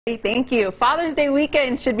Thank you. Father's Day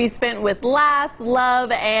weekend should be spent with laughs, love,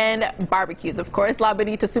 and barbecues, of course. La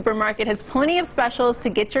Bonita Supermarket has plenty of specials to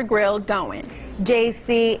get your grill going.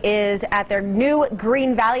 JC is at their new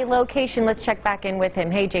Green Valley location. Let's check back in with him.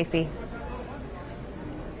 Hey, JC.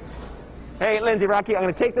 Hey, Lindsay, Rocky, I'm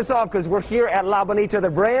going to take this off because we're here at La Bonita, the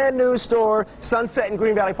brand new store, Sunset and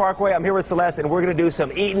Green Valley Parkway. I'm here with Celeste, and we're going to do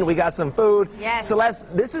some eating. We got some food. Yes.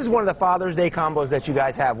 Celeste, this is one of the Father's Day combos that you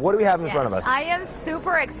guys have. What do we have in front of us? I am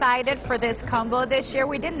super excited for this combo this year.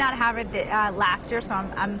 We did not have it last year, so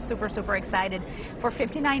I'm super excited. For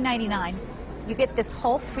 $59.99. You get this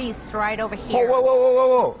whole feast right over here.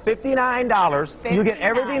 Whoa. $59. You get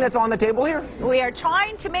everything that's on the table here? We are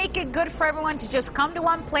trying to make it good for everyone to just come to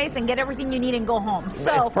one place and get everything you need and go home.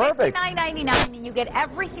 So it's perfect. $59.99 and you get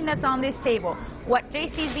everything that's on this table. What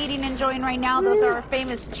JC's eating and enjoying right now, those are our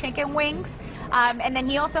famous chicken wings. And then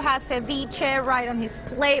he also has ceviche right on his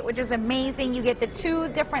plate, which is amazing. You get the two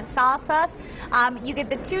different salsas. You get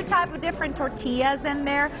the two type of different tortillas in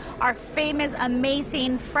there. Our famous,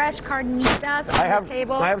 amazing, fresh carnitas on the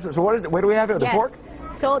table. So what is it? Where do we have it? The pork?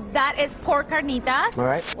 So that is pork carnitas. All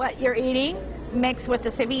right. What you're eating mixed with the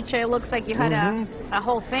ceviche. It looks like you had a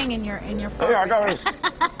whole thing in your phone. Yeah, I got it.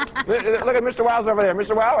 Look at Mr. Wow's over there.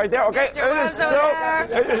 Mr. Wow right there. Okay.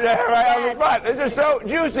 This is so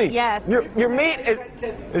juicy. Yes. Your meat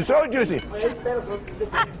is so juicy.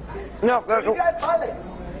 No.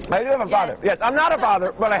 I do have a father. Yes, I'm not a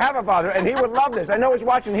father, but I have a father, and he would love this. I know he's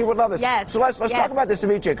watching. He would love this. Yes. So let's talk about the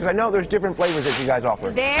ceviche, because I know there's different flavors that you guys offer.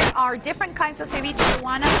 There are different kinds of ceviche. The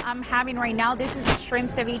one I'm having right now, this is a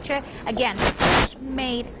shrimp ceviche. Again, fresh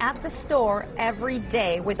made at the store every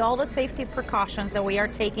day with all the safety precautions that we are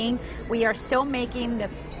taking. We are still making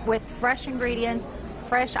with fresh ingredients,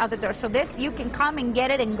 fresh out the door. So this, you can come and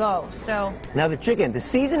get it and go. So now the chicken, the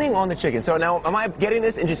seasoning on the chicken. So now, am I getting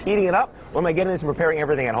this and just heating it up, or am I getting this and preparing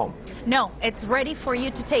everything at home? No, it's ready for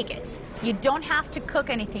you to take it. You don't have to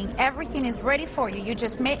cook anything. Everything is ready for you. You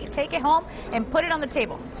just take it home and put it on the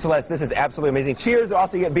table. Celeste, this is absolutely amazing. Cheers.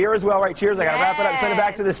 Also, you get beer as well, right? Cheers. I got to wrap it up and send it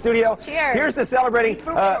back to the studio. Cheers. Here's to celebrating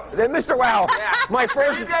Mr. Wow. My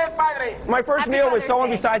first meal with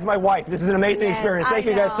someone besides my wife. This is an amazing experience. Thank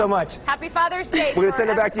you guys so much. Happy Father's Day. We're going to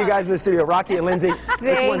send it back to you guys in the studio. Rocky and Lindsay,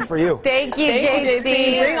 this one's for you. Thank you,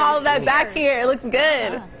 JC. Bring all of that back here. It looks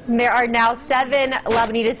good. There are now 7 La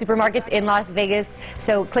Bonita supermarkets in Las Vegas,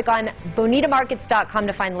 so click on bonitamarkets.com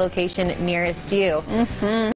to find the location nearest you.